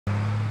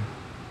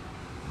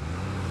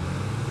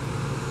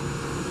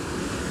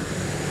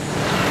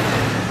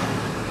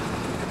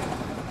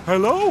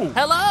Hello!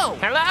 Hello!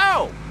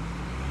 Hello!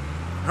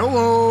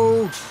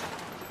 Hello!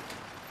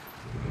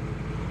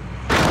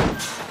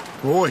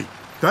 Boy,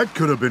 that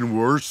could have been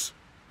worse.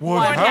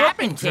 What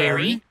happened,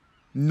 Terry?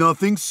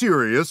 Nothing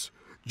serious,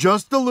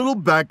 just a little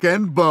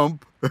back-end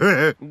bump.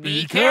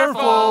 Be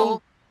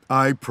careful!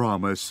 I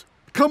promise.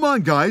 Come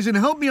on, guys, and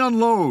help me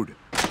unload.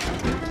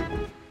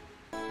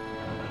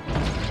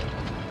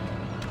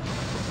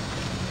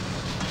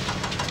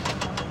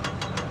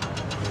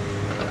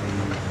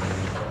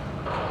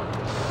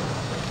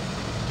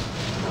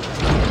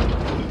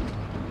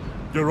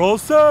 You're all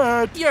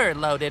set. You're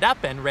loaded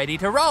up and ready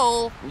to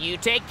roll. You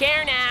take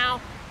care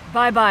now.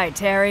 Bye-bye,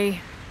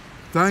 Terry.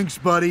 Thanks,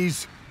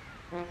 buddies.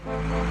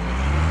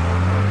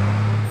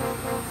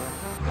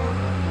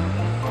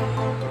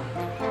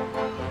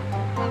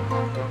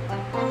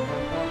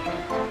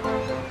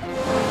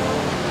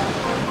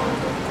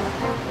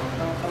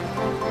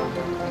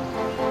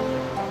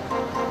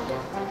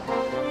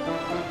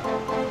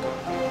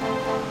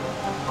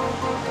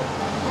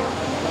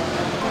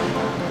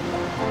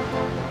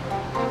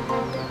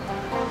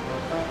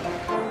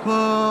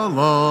 La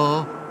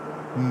la.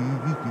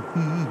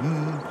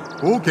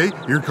 Okay,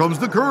 here comes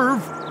the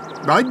curve.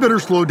 I'd better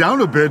slow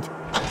down a bit.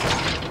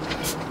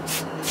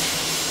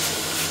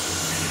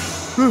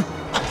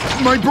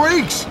 My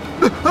brakes!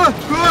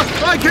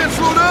 I can't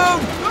slow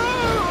down!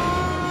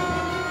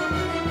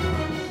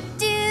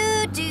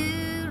 Do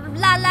do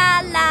la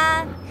la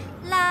la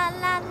la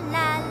la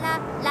la la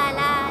la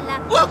la la.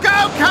 Look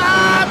out,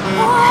 cop!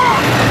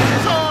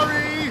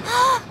 Sorry!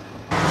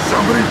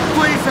 Somebody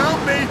please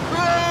help me!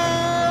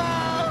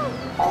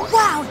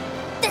 Wow,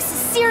 this is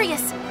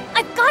serious.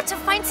 I've got to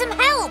find some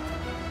help.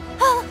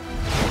 Oh,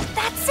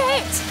 that's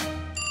it.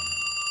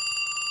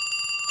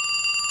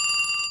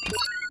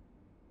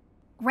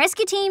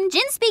 Rescue team,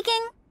 Jin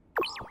speaking.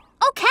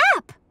 Oh,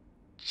 Cap.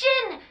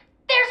 Jin,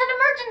 there's an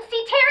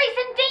emergency. Terry's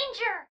in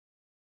danger.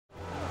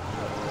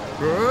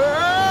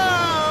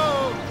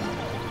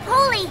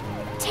 Poli,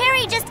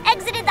 Terry just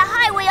exited the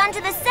highway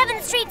onto the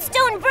 7th Street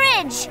Stone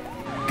Bridge.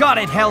 Got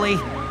it, Helly.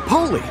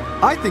 Poli,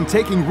 I think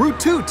taking Route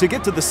 2 to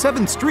get to the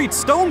 7th Street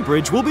Stone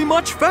Bridge will be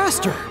much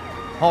faster.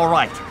 All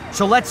right,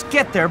 so let's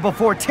get there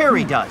before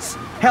Terry does.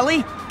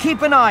 Helly,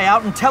 keep an eye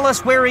out and tell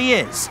us where he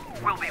is.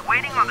 We'll be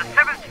waiting on the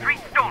 7th Street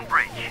Stone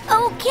Bridge.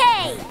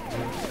 Okay.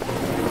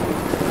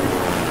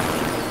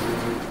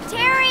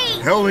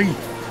 Terry! Helly,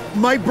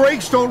 my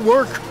brakes don't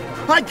work.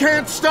 I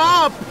can't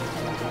stop.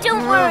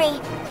 Don't worry.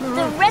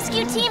 The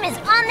rescue team is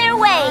on their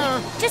way.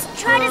 Just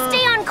try to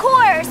stay on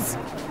course.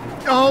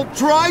 I'll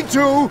try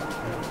to.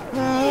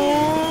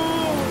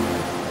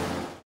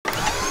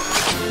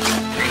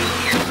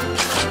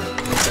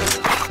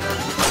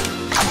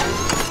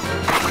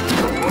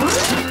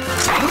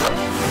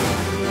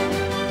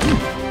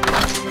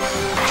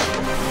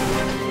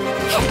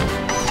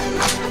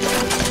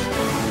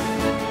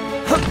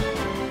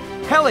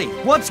 Helly,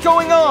 what's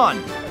going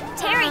on?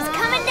 Terry's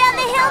coming down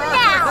the hill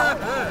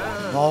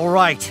now. All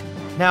right,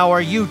 now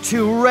are you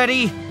two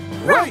ready?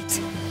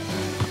 Right!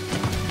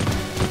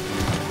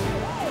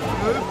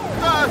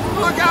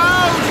 Look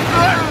out!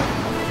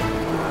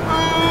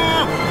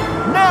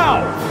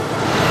 Now!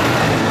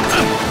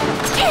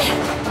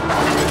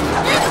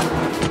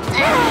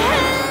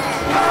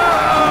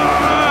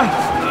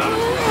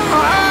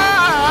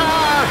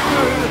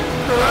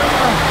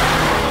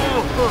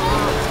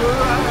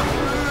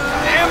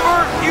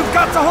 Amber, you've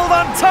got to hold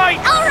on tight!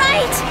 All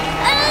right.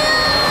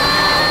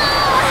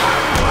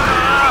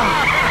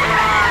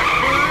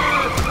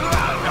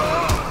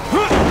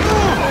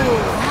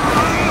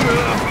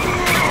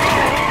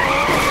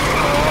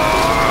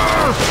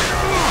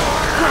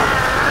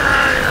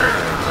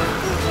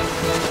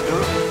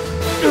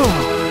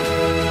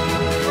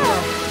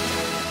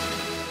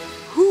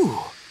 Whew.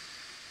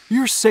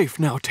 You're safe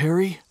now,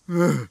 Terry.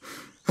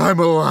 I'm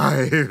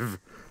alive.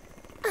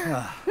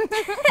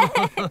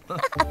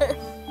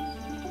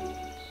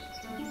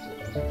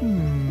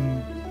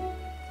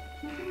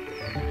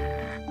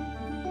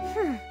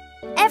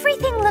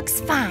 Everything looks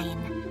fine.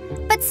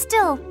 But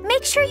still,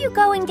 make sure you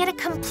go and get a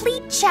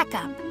complete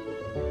checkup.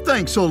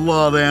 Thanks a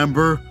lot,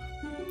 Amber.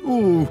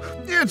 Ooh,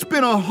 it's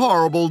been a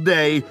horrible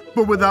day,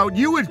 but without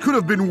you it could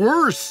have been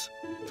worse.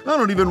 I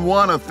don't even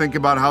want to think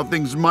about how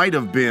things might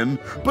have been,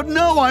 but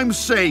now I'm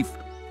safe.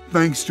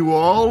 Thanks to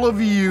all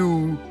of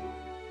you.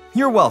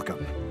 You're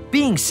welcome.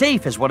 Being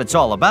safe is what it's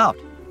all about.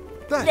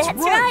 That's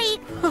right.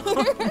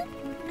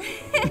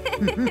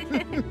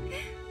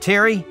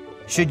 Terry,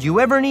 should you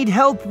ever need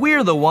help,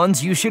 we're the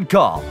ones you should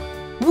call.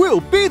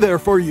 We'll be there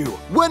for you,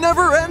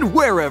 whenever and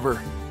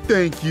wherever.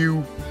 Thank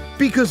you.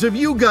 Because of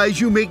you guys,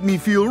 you make me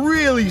feel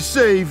really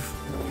safe.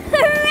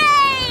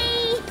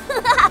 Hooray!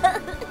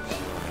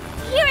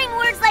 Hearing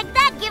words like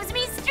that gives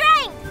me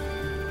strength.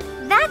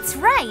 That's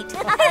right.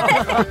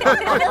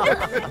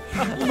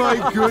 My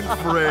good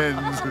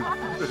friends.